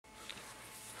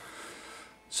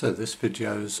So this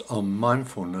video is on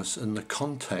mindfulness in the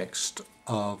context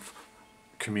of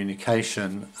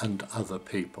communication and other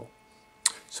people.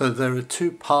 So there are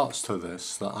two parts to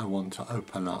this that I want to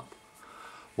open up.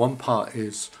 One part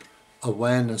is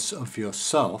awareness of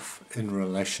yourself in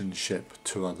relationship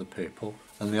to other people,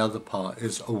 and the other part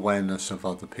is awareness of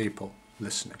other people,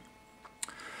 listening.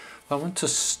 I want to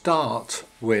start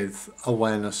with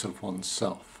awareness of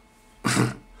oneself.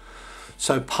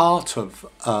 So part of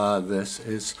this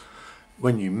is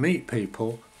when you meet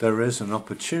people, there is an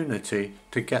opportunity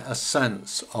to get a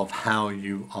sense of how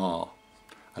you are,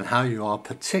 and how you are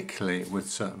particularly with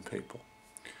certain people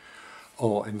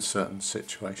or in certain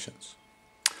situations.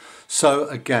 So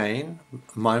again,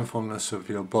 mindfulness of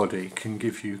your body can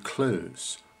give you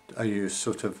clues. Are you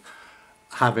sort of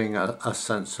having a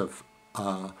sense of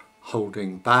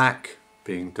holding back,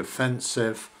 being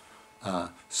defensive,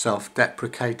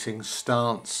 self-deprecating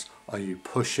stance? Are you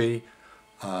pushy,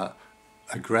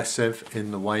 aggressive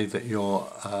in the way that you're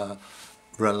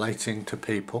relating to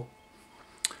people?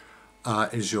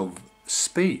 Is your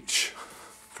speech,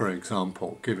 for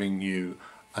example, giving you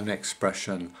an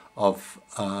expression of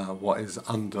what is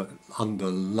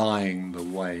underlying the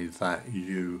way that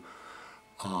you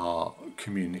are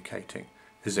communicating?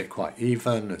 Is it quite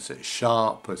even? Is it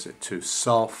sharp? Is it too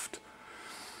soft?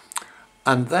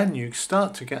 And then you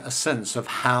start to get a sense of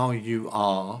how you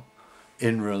are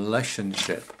in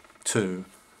relationship to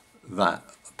that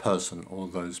person or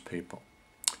those people.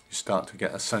 You start to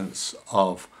get a sense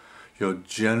of your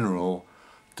general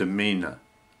demeanor,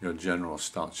 your general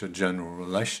stance, your general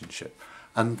relationship.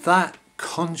 And that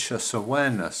conscious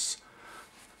awareness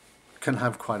can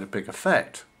have quite a big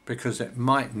effect, because it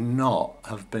might not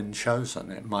have been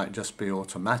chosen. It might just be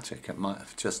automatic. It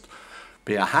might just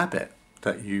be a habit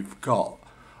that you've got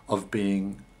of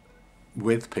being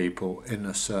with people in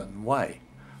a certain way.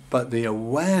 But the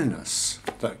awareness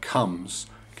that comes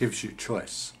gives you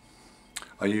choice.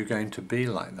 Are you going to be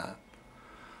like that?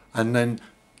 And then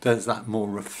there's that more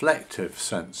reflective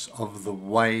sense of the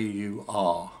way you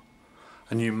are.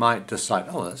 And you might decide,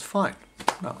 oh, that's fine.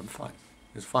 No, I'm fine.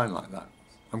 It's fine like that.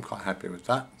 I'm quite happy with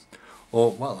that. Or,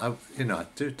 well, I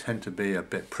do tend to be a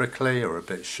bit prickly or a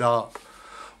bit sharp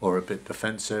or a bit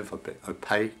defensive, a bit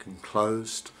opaque and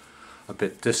closed, a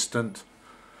bit distant.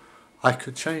 I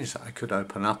could change that. I could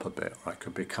open up a bit, or I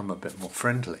could become a bit more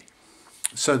friendly.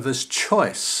 So there's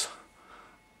choice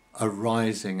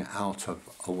arising out of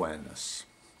awareness.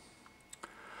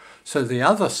 So the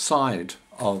other side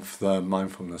of the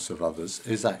mindfulness of others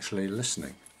is actually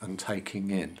listening and taking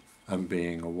in and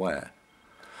being aware.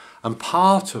 And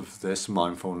part of this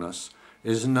mindfulness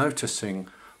is noticing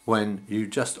when you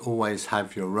just always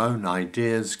have your own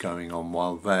ideas going on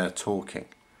while they're talking,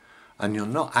 and you're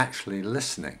not actually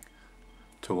listening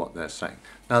to what they're saying.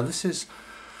 Now, this is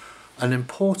an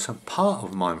important part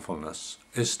of mindfulness,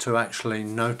 is to actually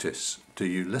notice, do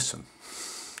you listen?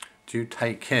 Do you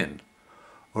take in?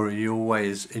 Or are you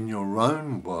always in your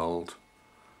own world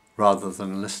rather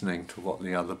than listening to what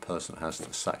the other person has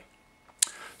to say?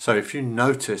 So if you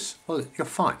notice, well, you're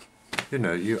fine.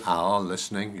 You are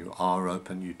listening, you are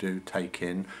open, you do take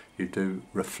in, you do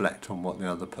reflect on what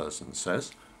the other person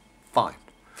says, fine.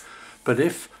 But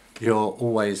if you're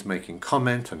always making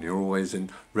comment and you're always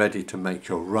ready to make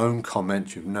your own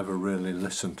comment, you've never really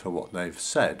listened to what they've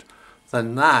said,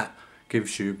 then that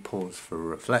gives you pause for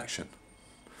reflection.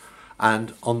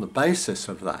 And on the basis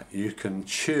of that, you can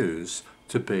choose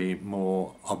to be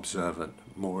more observant,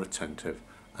 more attentive,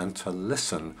 and to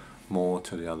listen more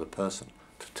to the other person,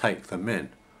 to take them in.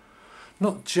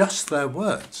 Not just their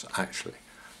words, actually,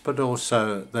 but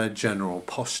also their general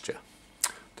posture,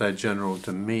 their general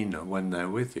demeanor when they're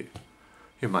with you.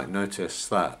 You might notice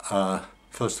that,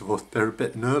 first of all, they're a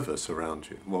bit nervous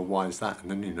around you. Well, why is that? And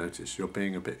then you notice you're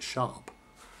being a bit sharp,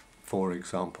 for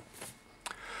example.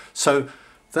 So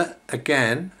that,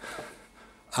 again,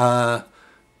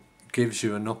 gives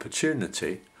you an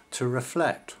opportunity to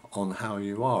reflect on how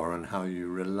you are and how you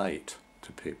relate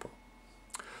to people.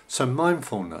 So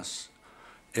mindfulness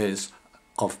is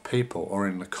of people, or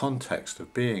in the context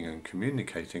of being and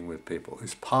communicating with people,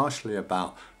 is partially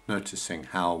about noticing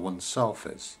how oneself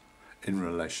is in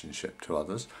relationship to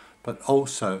others, but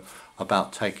also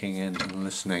about taking in and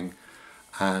listening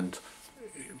and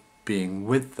being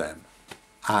with them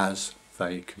as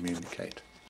they communicate.